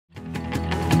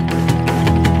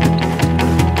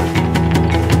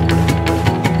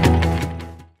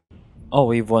Oh,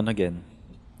 we've won again.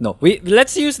 No,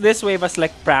 let's use this wave as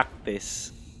like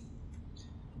practice.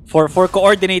 For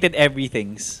coordinated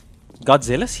everythings.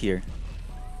 Godzilla's here.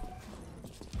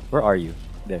 Where are you?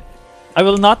 There. I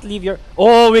will not leave your...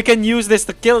 Oh, we can use this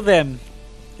to kill them.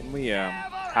 Can we,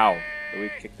 how? Do we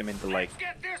kick them into, like...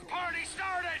 Get this party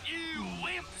started, you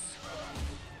wimps!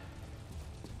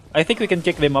 I think we can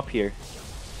kick them up here.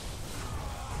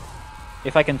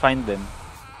 If I can find them.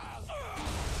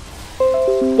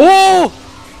 Oh!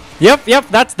 Yep,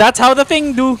 that's how the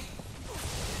thing do.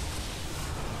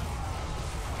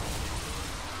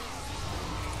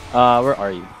 Where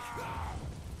are you?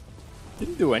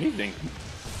 Didn't do anything.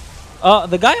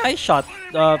 The guy I shot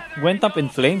went up in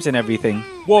flames and everything.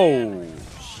 Whoa!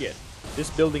 Shit. This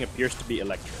building appears to be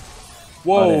electric.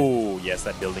 Whoa! Yes,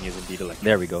 that building is indeed electric.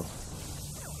 There we go.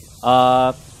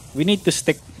 We need to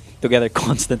stick together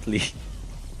constantly.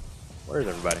 Where is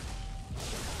everybody?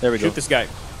 There we go. Shoot this guy.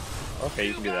 Okay,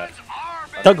 you can do that.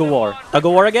 Tug of war. Tug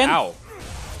of war again? Ow!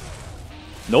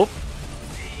 Nope.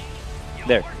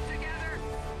 There.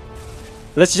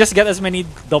 Let's just get as many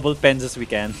double pens as we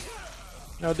can.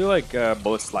 No, do like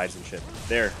bullet slides and shit.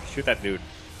 There, shoot that dude.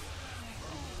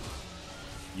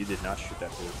 You did not shoot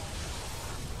that dude.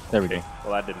 There we go.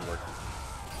 Well, that didn't work.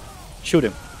 Shoot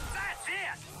him. That's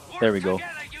it! There we go.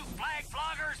 Together, you flag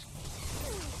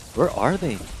floggers! Where are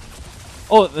they?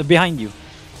 Oh, behind you.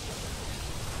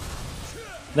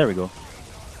 There we go.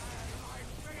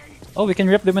 Oh, we can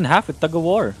rip them in half with tug of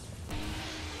war.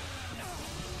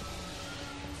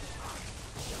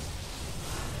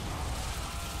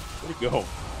 Where'd he go?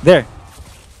 There.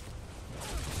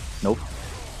 Nope.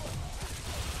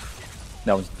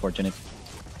 That was unfortunate.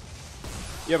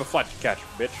 You have a flat to catch,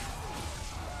 bitch.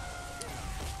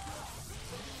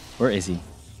 Where is he?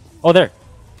 Oh, there.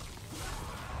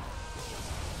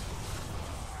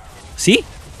 See?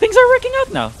 Things are working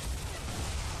out now.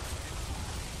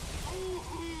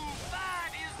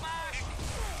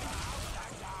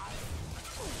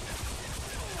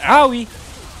 Owie!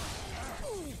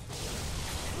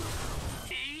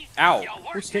 Ow!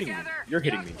 Who's hitting me? You're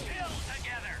hitting me.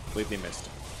 Completely missed.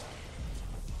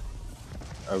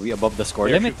 Are we above the score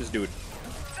There, limit? shoot this dude.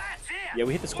 Yeah,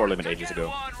 we hit the score limit ages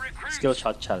ago. Skill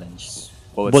shot challenge.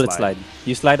 Bullet slide.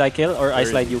 You slide, I kill, or I Where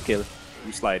slide, is you kill.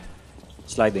 You slide.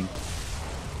 Sliding.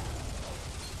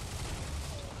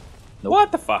 Nope.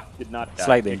 What the fuck? Did not die.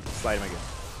 Sliding. Okay, slide him again.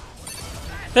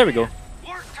 There we go.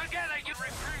 Work together, you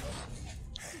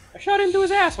recruits! I shot into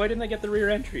his ass. Why didn't I get the rear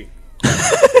entry?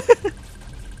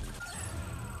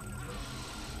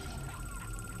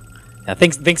 Yeah,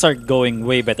 things are going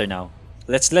way better now.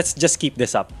 Let's just keep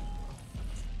this up.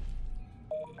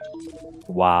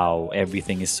 Wow,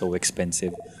 everything is so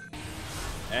expensive.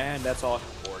 And that's all I can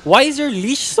afford. Why is your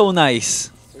leash so nice?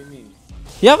 What do you mean?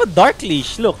 You have a dark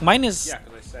leash. Look, mine is... Yeah,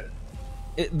 because I said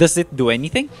it. Does it do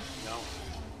anything? No.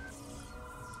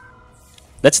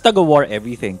 Let's tug of war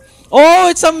everything. Oh,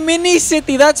 it's a mini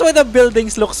city. That's why the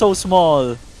buildings look so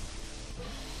small.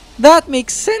 That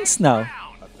makes sense now.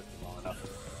 That took long enough.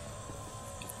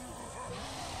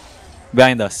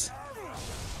 Behind us.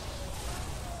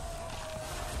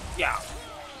 Yeah.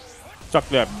 Suck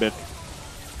that bit.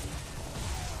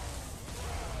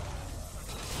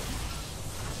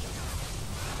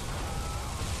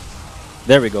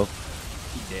 There we go.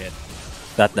 He dead.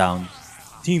 That down.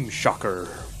 Team Shocker.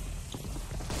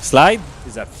 Slide.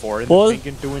 Is that 4 in Pull. the pink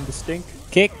and 2 in the stink?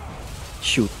 Kick.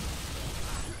 Shoot.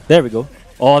 There we go.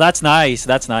 Oh, that's nice.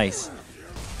 That's nice.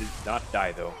 Did not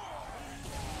die though.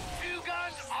 Two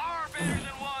guns are better than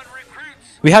one,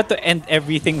 recruits! We had to end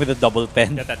everything with a double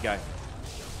pen. Get that guy.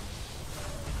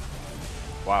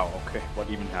 Wow, okay. What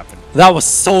even happened? That was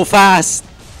so fast.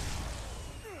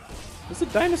 Does the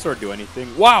dinosaur do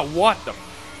anything? Wow, what the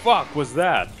fuck was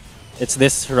that? It's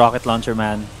this rocket launcher,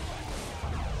 man.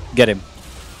 Get him.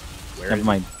 Where Never is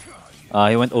mind.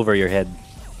 He went over your head.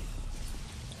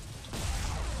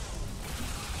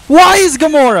 Why is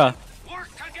Gamora? Work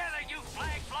together, you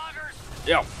flag floggers!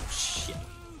 he? Yo, shit.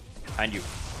 And you.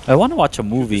 I want to watch a Shoot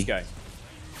movie. this guy.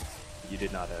 You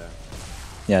did not,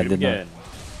 Yeah, I shoot him did not. again.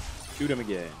 Shoot him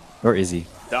again. Where is he?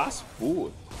 Das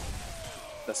gut.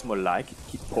 Das more like it.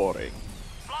 Keep pouring.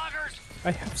 Floggers!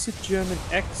 I have the German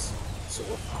X, so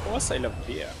of course I love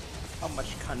beer. How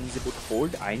much can the boot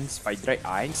hold? 1, 2, 3,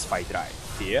 1, 2, 3.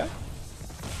 Beer?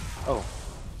 Oh.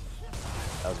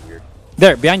 That was weird.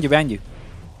 There, behind you, behind you.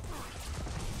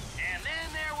 And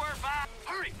then there were five.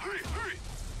 Hurry, hurry, hurry!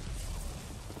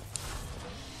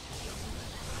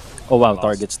 Oh wow, Lost.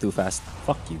 target's too fast.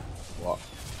 Fuck you. What?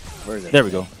 Where is it? There we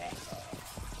go.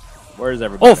 Where is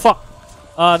everybody? Oh fuck!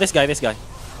 This guy.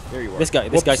 There you are. this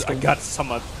guy's Whoops, I coming. got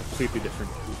someone completely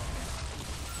different.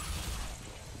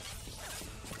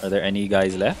 Are there any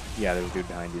guys left? Yeah, there's a dude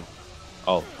behind you.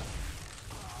 Oh.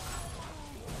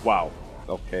 Wow.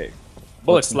 Okay.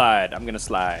 Bullet slide. I'm gonna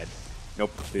slide.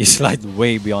 Nope. You slide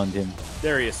way beyond him.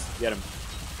 There he is. Get him.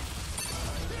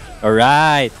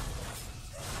 Alright.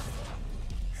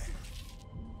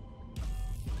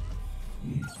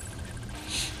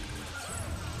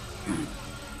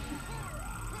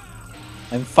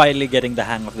 I'm finally getting the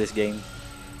hang of this game.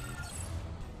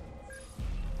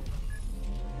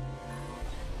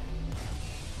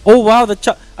 Oh wow,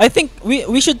 I think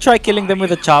we should try killing them with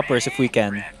the choppers if we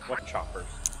can. What choppers?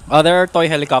 There are toy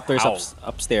helicopters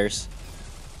upstairs.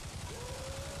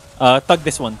 Tug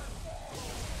this one.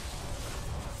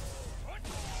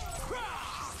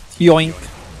 Yoink.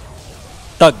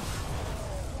 Tug.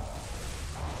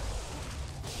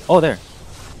 Oh, there.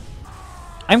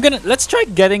 Let's try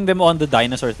getting them on the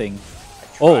dinosaur thing.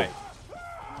 Oh.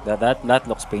 That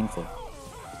looks painful.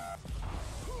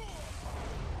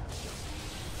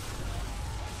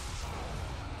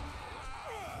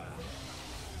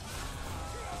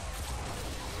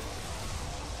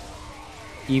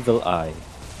 Evil Eye.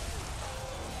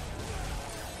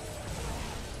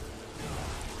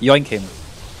 Yoink him.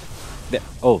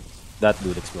 Oh, that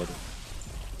dude exploded.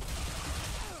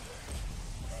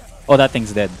 Oh, that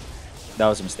thing's dead. That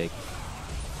was a mistake.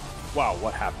 Wow,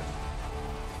 what happened?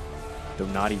 Do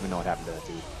not even know what happened to that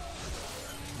dude.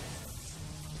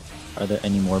 Are there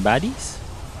any more baddies?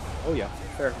 Oh yeah,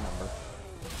 fair number.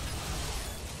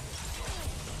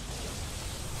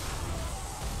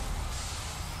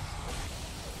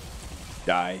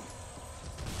 Die.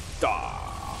 Die.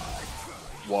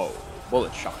 Whoa.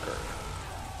 Bullet shocker.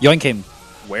 Yoink him.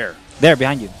 Where? There,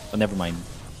 behind you. Oh, never mind.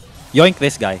 Yoink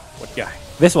this guy. What guy?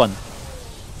 This one.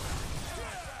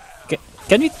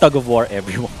 Can we tug of war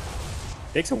everyone?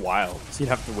 Takes a while, so you'd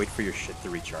have to wait for your shit to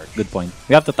recharge. Good point.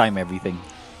 We have to time everything.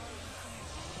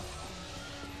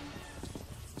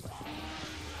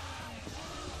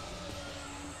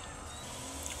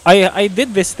 I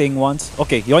did this thing once.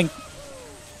 Okay, yoink.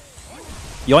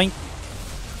 Yoink.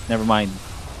 Never mind.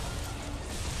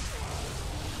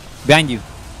 Behind you.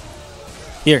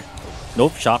 Here.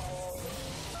 Nope, shock.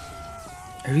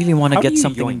 I really want to How do get you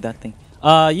something yoink? in that thing.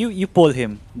 You pull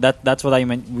him. That's what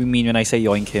we mean when I say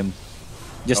yoink him.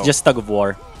 Just tug of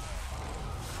war.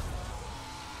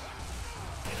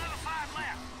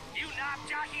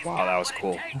 Wow, that was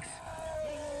cool.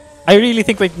 I really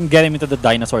think we can get him into the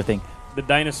dinosaur thing. The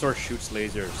dinosaur shoots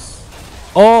lasers.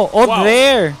 Oh, Wow.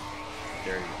 there.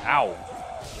 There you go. Ow.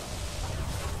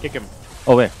 Kick him.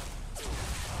 Oh, where?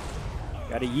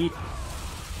 Gotta yeet.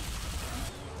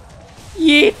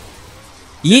 Yeet.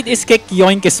 Yeet is kick,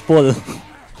 yoink is pull.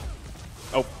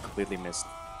 Oh, completely missed.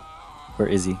 Where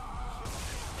is he?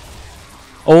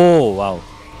 Oh, wow.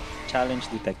 Challenge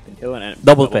detected. Kill an enemy.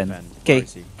 Double pen. Where Okay,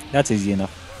 is he? that's easy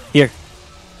enough. Here.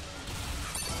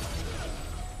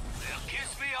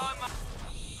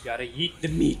 Gotta yeet the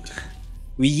meat.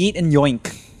 We yeet and yoink.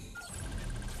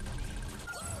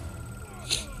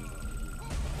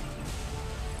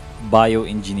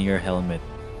 Bioengineer helmet.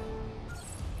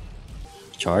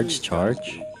 Charge.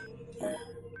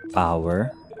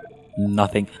 Power.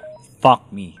 Nothing.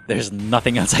 Fuck me. There's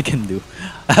nothing else I can do.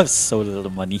 I have so little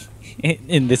money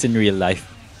in real life.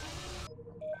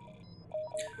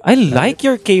 I like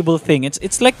your cable thing.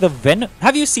 It's like the Venom.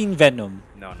 Have you seen Venom?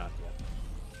 No, not yet.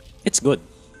 It's good.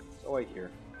 Oh, wait here.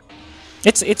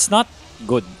 It's not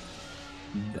good.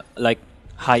 Like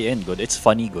high end good. It's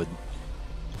funny good.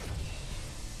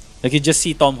 Like you just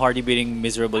see Tom Hardy being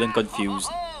miserable and confused.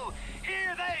 Oh,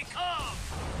 here they come!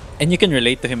 And you can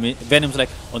relate to him. Venom's like,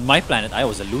 on my planet, I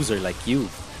was a loser like you.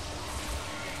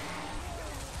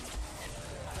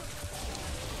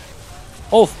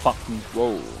 Oh, fuck me.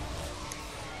 Whoa.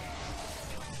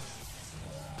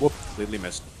 Whoop, completely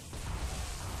missed.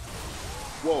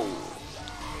 Whoa.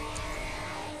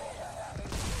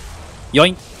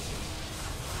 Yoink.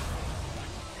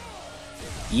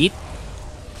 Yeet.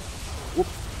 Whoop.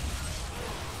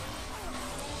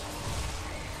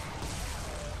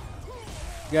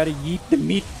 Gotta yeet the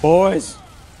meat, boys.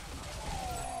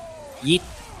 Yeet.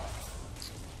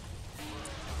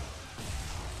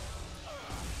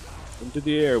 Into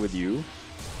the air with you.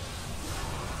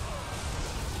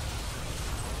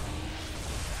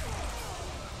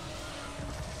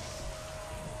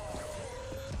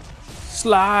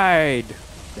 Slide!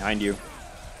 Behind you.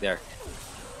 There.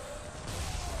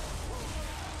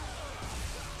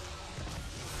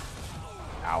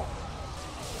 Ow.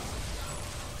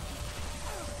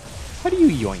 How do you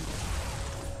yoink?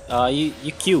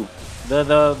 You Q.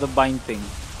 The bind thing.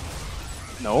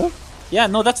 No? Yeah,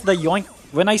 no, that's the yoink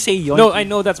When I say yoink, No, I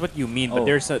know that's what you mean, but Oh.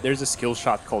 there's a skill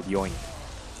shot called yoink.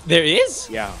 there is.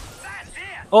 Yeah.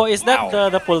 Oh, is that Wow.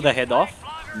 the pull the head off?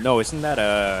 No, isn't that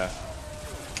a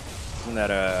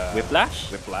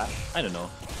Whiplash? whiplash? I don't know.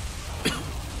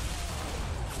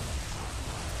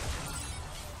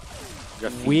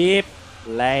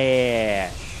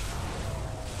 Whiplash.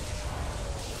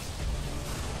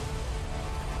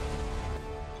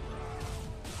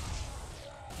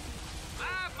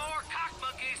 Five more cock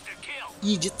monkeys to kill.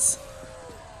 Egypts.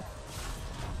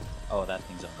 Oh, that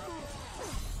thing's on.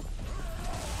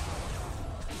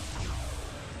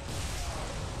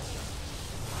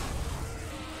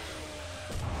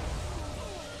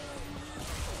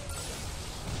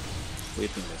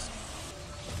 Whipping this.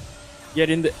 Get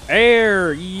in the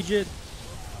air, Egypt.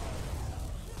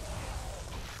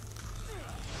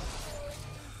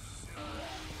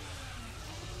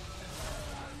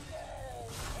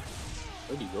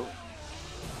 Where'd he go?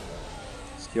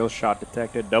 Skill shot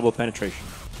detected. Double penetration.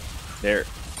 There.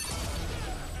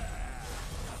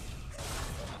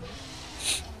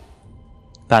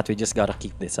 Pat, we just gotta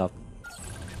keep this up.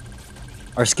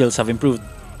 Our skills have improved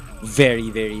very,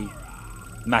 very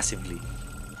massively.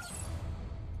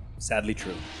 Sadly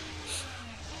true.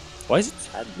 Why is it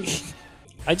sadly?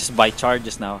 I just buy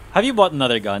charges now. Have you bought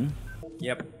another gun?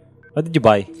 Yep. What did you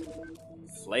buy?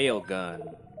 Flail gun.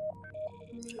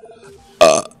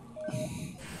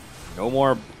 No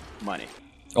more money.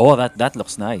 Oh, that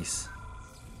looks nice.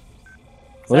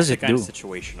 What does it kind do? of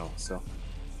situational, so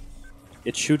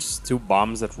it shoots two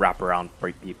bombs that wrap around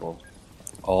people.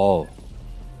 Oh.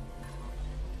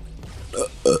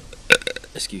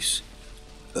 Excuse.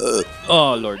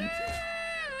 Oh, Lord.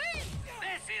 This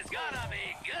is gonna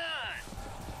be good.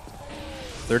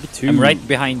 32. I'm right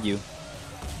behind you.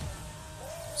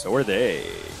 So are they.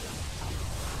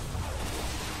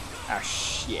 Ah,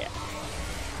 shit.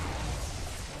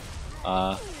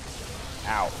 Ow.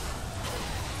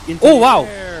 Into Oh, the wow.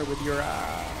 air with your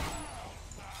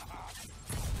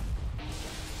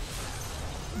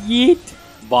Yeet.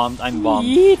 Bombed. I'm bombed.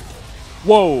 Yeet.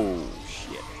 Whoa.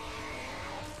 Shit.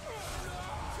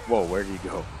 Whoa, where did he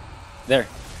go? There.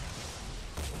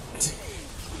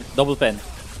 Double pen.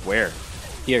 Where?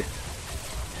 Here. Two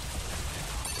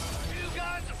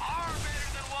guns are better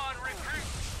than one, recruit.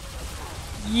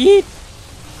 Yeet.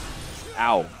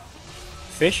 Ow.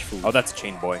 Fish food. Oh, that's a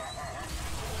chain boy.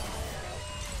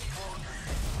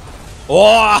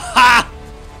 Oh! Ha!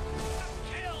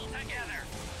 Kill together.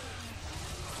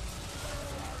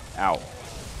 Ow.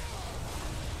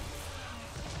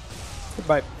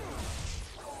 Goodbye.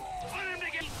 Put 'em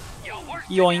together. You work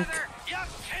Yoink. together, you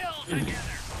kill together.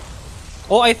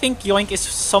 Oh, I think yoink is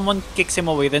someone kicks him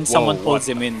away, then someone Whoa, pulls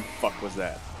what him the in. Fuck was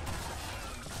that?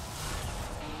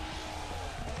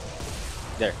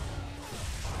 There.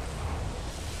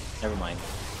 Never mind.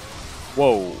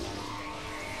 Whoa.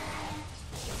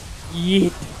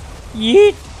 Yeet.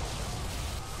 Yeet.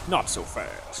 Not so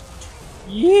fast.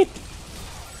 Yeet.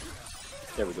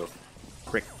 There we go.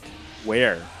 Prick.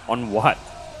 Where? On what?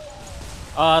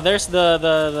 There's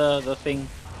the thing.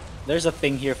 There's a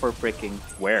thing here for pricking.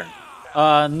 Where?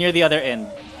 Near the other end.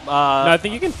 No, I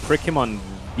think you can prick him on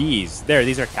these. There,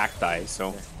 these are cacti,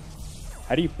 so...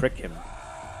 How do you prick him?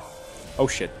 Oh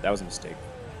shit, that was a mistake.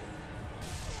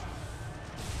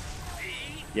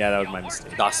 Yeah, that was my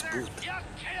mistake. Das Boot. You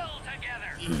kill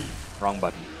together. Wrong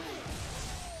button.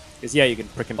 Because yeah, you can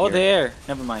prick him Oh, here. there.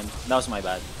 Never mind. That was my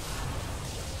bad.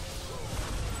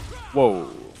 Whoa.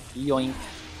 Yoink.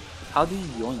 How do you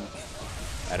yoink?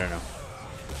 I don't know.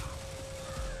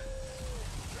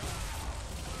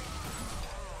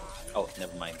 Oh,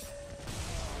 never mind.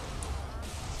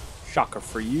 Shocker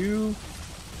for you.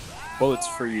 Bullets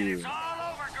for you. It's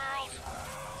all over, girls.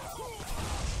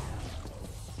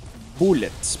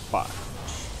 Bullet spot.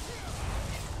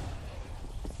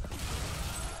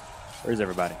 Where's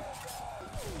everybody?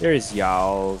 There's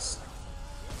y'alls.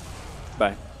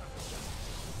 Bye.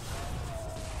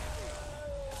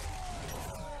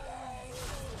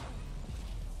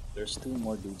 There's two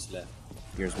more dudes left.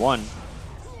 Here's one.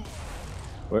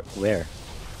 Where?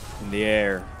 In the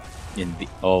air. In the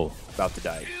About to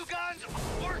die. Two guns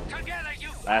work together, you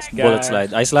Last guy. bullet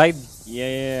slide. I slide.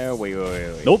 Yeah, wait.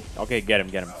 Nope. Okay, get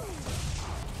him.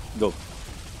 Go.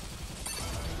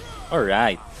 All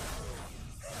right.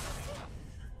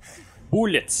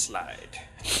 Bullet slide.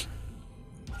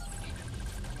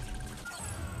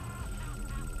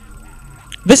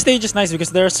 This stage is nice because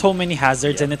there are so many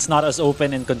hazards and it's not as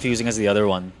open and confusing as the other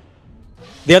one.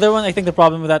 The other one, I think the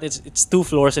problem with that is it's 2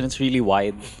 floors and it's really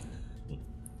wide.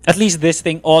 At least this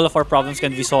thing, all of our problems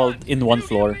can be solved in 1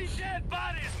 floor. Enemy down.